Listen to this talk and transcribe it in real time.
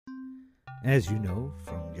As you know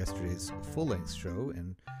from yesterday's full-length show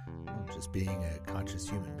and just being a conscious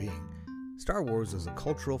human being, Star Wars is a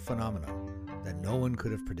cultural phenomenon that no one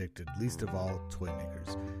could have predicted, least of all toy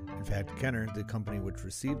makers. In fact, Kenner, the company which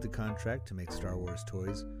received the contract to make Star Wars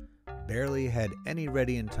toys, barely had any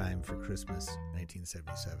ready in time for Christmas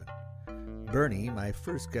 1977. Bernie, my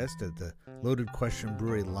first guest at the Loaded Question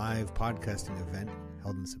Brewery live podcasting event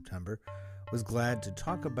held in September, was glad to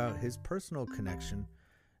talk about his personal connection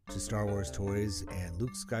to Star Wars toys and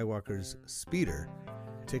Luke Skywalker's speeder.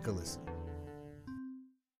 Take a listen.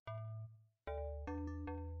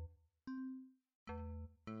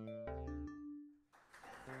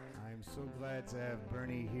 I'm so glad to have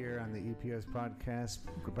Bernie here on the EPS podcast,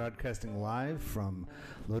 broadcasting live from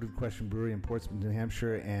Loaded Question Brewery in Portsmouth, New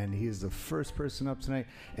Hampshire, and he is the first person up tonight.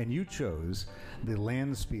 And you chose the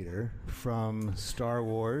Land Speeder from Star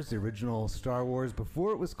Wars, the original Star Wars,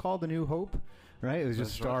 before it was called The New Hope, right? It was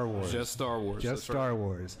just Star Wars. Just Star Wars. Just Star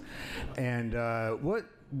Wars. And what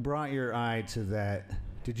brought your eye to that?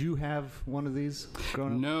 Did you have one of these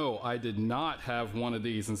growing up? No, I did not have one of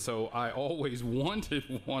these, and so I always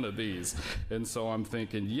wanted one of these. And so I'm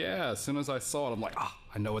thinking, yeah, as soon as I saw it, I'm like,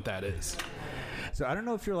 I know what that is. So I don't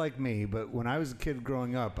know if you're like me, but when I was a kid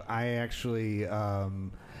growing up, I actually,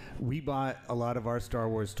 we bought a lot of our Star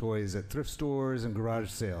Wars toys at thrift stores and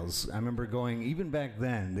garage sales. I remember going, even back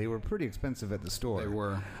then, they were pretty expensive at the store. They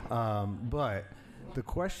were. But the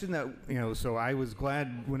question that, so I was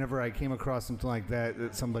glad whenever I came across something like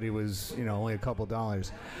that somebody was, only a couple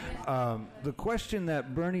dollars. The question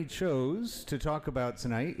that Bernie chose to talk about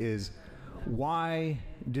tonight is, why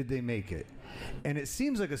did they make it? And it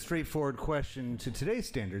seems like a straightforward question to today's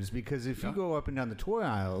standards, because if you go up and down the toy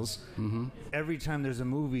aisles, every time there's a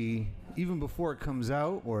movie, even before it comes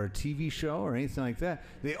out, or a TV show or anything like that,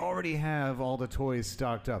 they already have all the toys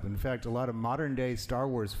stocked up. In fact, a lot of modern day Star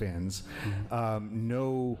Wars fans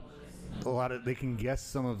know a lot of, they can guess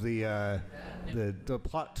some of the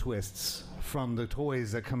plot twists from the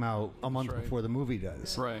toys that come out a month before the movie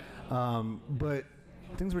does. Right. But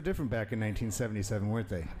things were different back in 1977, weren't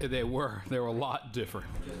they? They were a lot different.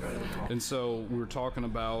 And so we were talking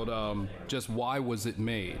about just why was it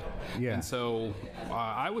made. Yeah. And so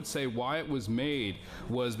I would say why it was made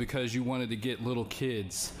was because you wanted to get little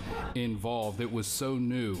kids involved. It was so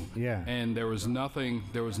new. Yeah. And there was nothing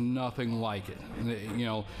like it.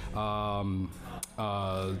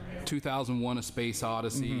 2001: A Space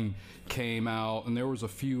Odyssey came out, and there was a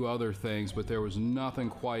few other things, but there was nothing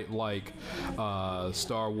quite like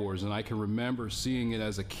Star Wars. And I can remember seeing it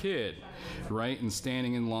as a kid, right, and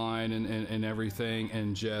standing in line and everything,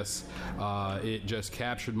 and just it just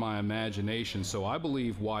captured my imagination. So I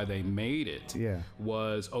believe why they made it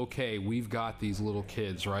was, okay, we've got these little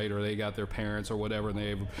kids, right, or they got their parents or whatever, and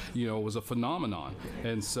they, it was a phenomenon.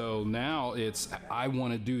 And so now it's, I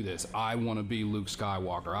want to do this. I want to be Luke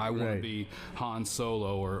Skywalker. I want to be Han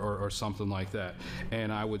Solo or something like that.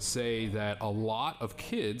 And I would say that a lot of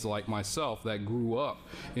kids like myself that grew up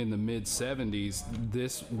in the mid 70s,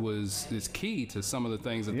 this is key to some of the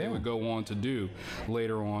things that they would go on to do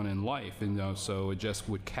later on in life. And so it just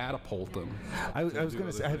would catapult them. I was going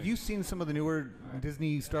to say, have you seen some of the newer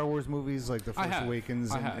Disney Star Wars movies, like The Force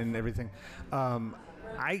Awakens and everything?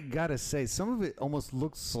 I gotta say, some of it almost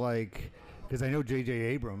looks like, because I know J.J.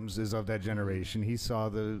 Abrams is of that generation. He saw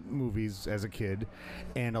the movies as a kid,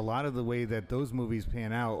 and a lot of the way that those movies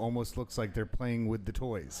pan out almost looks like they're playing with the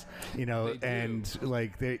toys, and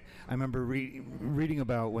like I remember reading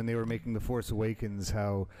about when they were making The Force Awakens,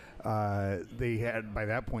 how they had, by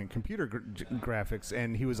that point, computer graphics,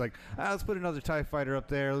 and he was like, let's put another TIE fighter up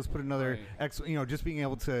there, let's put another just being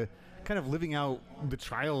able to kind of living out the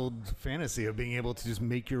child fantasy of being able to just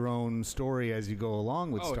make your own story as you go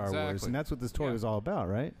along with Star Wars. And that's what this toy was all about,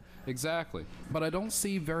 right? Exactly. But I don't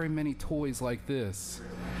see very many toys like this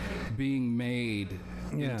being made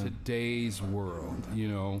in today's world,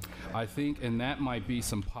 I think, and that might be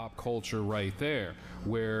some pop culture right there,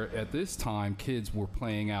 where at this time kids were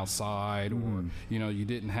playing outside, or you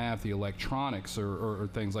didn't have the electronics or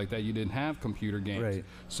things like that. You didn't have computer games,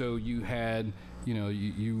 so you had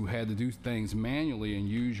you had to do things manually and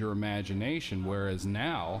use your imagination, whereas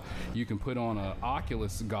now you can put on a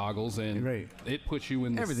Oculus goggles and it puts you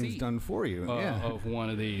in the everything's seat done for you of one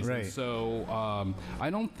of these. And so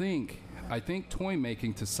I think toy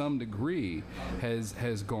making to some degree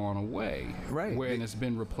has gone away, and it's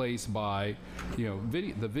been replaced by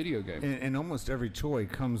the video game. And almost every toy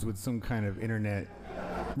comes with some kind of internet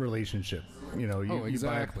relationship. You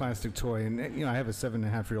buy a plastic toy, and I have a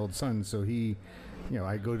 7.5-year-old son, so he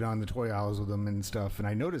I go down the toy aisles with them and stuff, and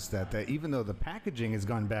I noticed that even though the packaging has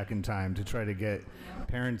gone back in time to try to get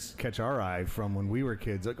parents catch our eye from when we were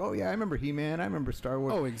kids, like, oh yeah, I remember He-Man, I remember Star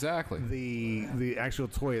Wars. Oh, exactly. The actual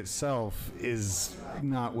toy itself is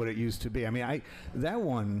not what it used to be. I mean, I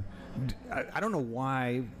don't know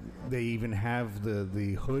why they even have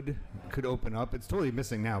the hood could open up. It's totally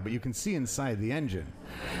missing now, but you can see inside the engine.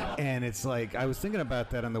 And it's like, I was thinking about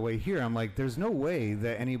that on the way here. I'm like, there's no way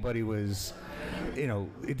that anybody was,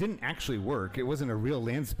 it didn't actually work. It wasn't a real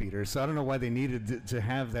land speeder, so I don't know why they needed to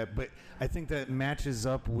have that, but I think that matches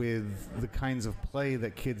up with the kinds of play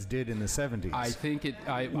that kids did in the 70s. I think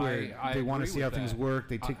I they want to see how things work,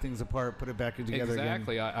 they take things apart, put it back together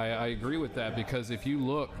exactly. again. I agree with that, because if you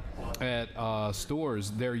look at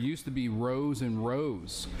stores, there used to be rows and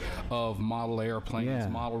rows of model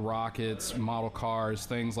airplanes, model rockets, model cars,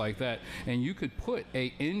 things like that, and you could put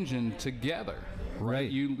a engine together.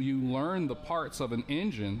 Right. You learn the parts of an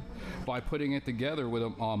engine by putting it together with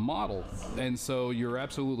a model. And so you're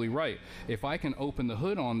absolutely right. If I can open the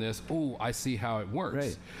hood on this, I see how it works.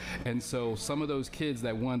 Right. And so some of those kids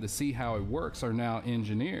that wanted to see how it works are now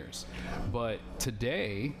engineers. But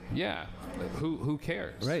today, who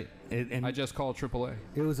cares? Right. And I just called AAA.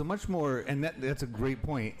 It was a much more, and that's a great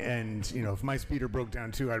point. And, if my speeder broke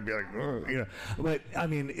down too, I'd be like, But, I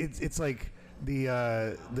mean, it's like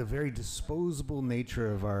the very disposable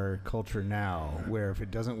nature of our culture now, where if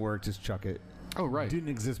it doesn't work, just chuck it. Oh, right. Didn't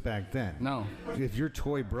exist back then. No. If your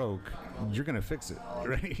toy broke, you're going to fix it,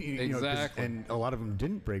 right? Exactly. And a lot of them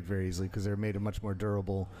didn't break very easily because they're made of much more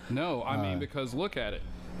durable. No, I mean, because look at it.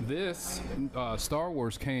 This Star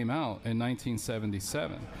Wars came out in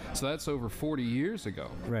 1977, so that's over 40 years ago.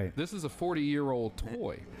 Right. This is a 40-year-old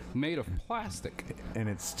toy made of plastic, and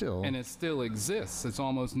it still exists. It's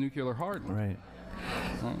almost nuclear hardened. Right.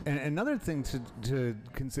 And another thing to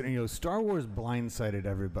consider, Star Wars blindsided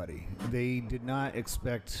everybody. They did not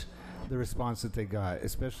expect the response that they got,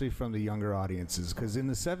 especially from the younger audiences, because in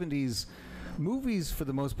the 70s, movies for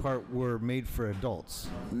the most part were made for adults,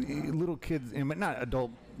 little kids, not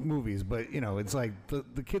adult movies, but it's like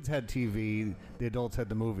the kids had TV, the adults had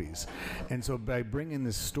the movies. And so by bringing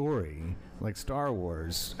this story like Star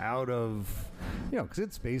Wars out of, because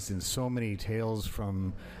it's based in so many tales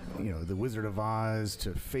from the Wizard of Oz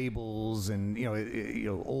to fables, and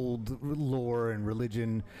old lore and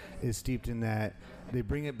religion is steeped in that. They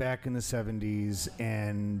bring it back in the 70s,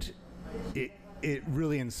 and it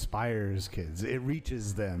really inspires kids. It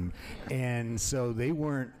reaches them. And so they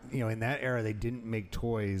weren't, in that era, they didn't make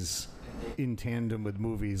toys in tandem with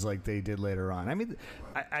movies like they did later on. I mean,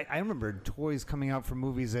 I remember toys coming out from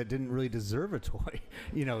movies that didn't really deserve a toy,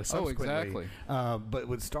 subsequently. Oh, exactly. But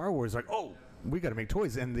with Star Wars, we got to make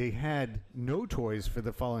toys. And they had no toys for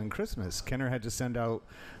the following Christmas. Kenner had to send out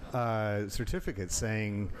certificates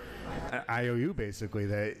saying IOU basically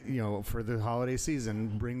that for the holiday season,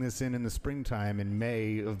 bring this in the springtime in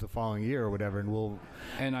May of the following year or whatever, and we'll.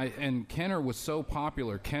 And Kenner was so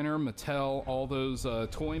popular. Kenner, Mattel, all those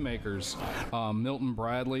toy makers, Milton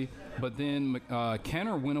Bradley. But then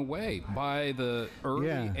Kenner went away by the early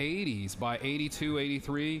 80s. By 82,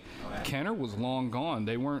 83, Kenner was long gone.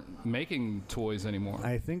 They weren't making toys anymore.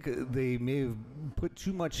 I think they may have put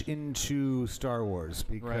too much into Star Wars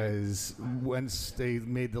because once they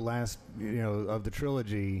made the last, of the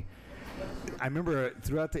trilogy, I remember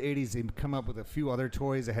throughout the 80s they'd come up with a few other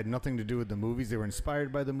toys that had nothing to do with the movies. They were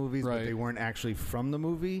inspired by the movies, but they weren't actually from the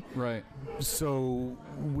movie. Right. So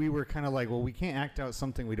we were kind of like, well, we can't act out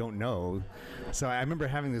something we don't know. So I remember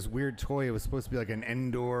having this weird toy. It was supposed to be like an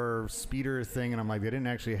Endor speeder thing, and I'm like, they didn't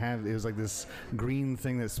actually have. It was like this green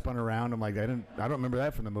thing that spun around. I'm like, I don't remember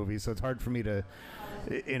that from the movie, so it's hard for me to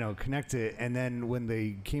connect it. And then when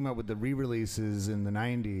they came out with the re-releases in the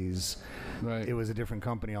 90s, it was a different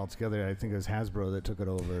company altogether. I think it was Hasbro that took it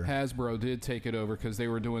over. Hasbro did take it over because they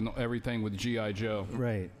were doing everything with G.I. Joe.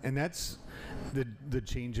 Right. And that's the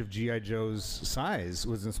change of G.I. Joe's size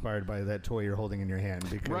was inspired by that toy you're holding in your hand,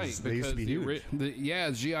 because they used to be huge.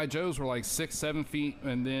 G.I. Joes were like 6-7 feet,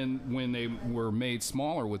 and then when they were made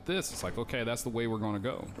smaller with this, it's like, okay, that's the way we're going to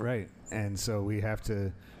go. Right. And so we have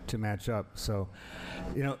to match up. So,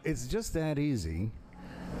 it's just that easy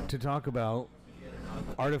to talk about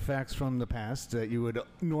artifacts from the past that you would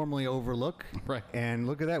normally overlook. Right. And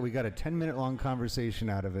look at that. We got a 10-minute long conversation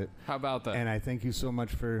out of it. How about that? And I thank you so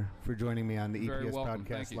much for joining me on the EPS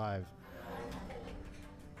Podcast Live.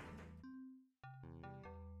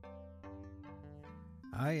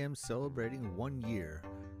 I am celebrating 1 year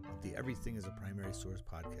of the Everything is a Primary Source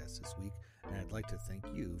podcast this week, and I'd like to thank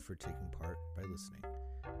you for taking part by listening.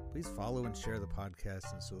 Please follow and share the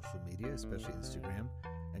podcast on social media, especially Instagram,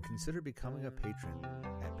 and consider becoming a patron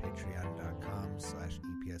at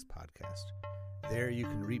patreon.com/EPS podcast. There you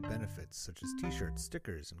can reap benefits such as t-shirts,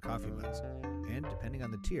 stickers, and coffee mugs, and depending on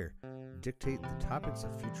the tier, dictate the topics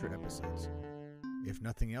of future episodes. If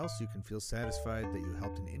nothing else, you can feel satisfied that you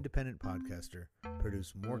helped an independent podcaster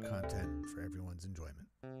produce more content for everyone's enjoyment.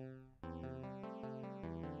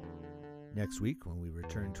 Next week, when we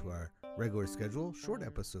return to our regular schedule, short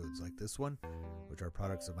episodes like this one, which are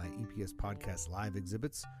products of my EPS Podcast live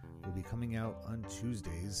exhibits, will be coming out on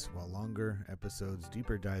Tuesdays, while longer episodes,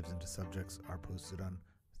 deeper dives into subjects, are posted on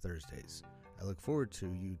Thursdays. I look forward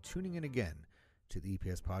to you tuning in again to the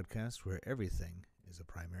EPS Podcast, where everything is a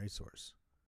primary source.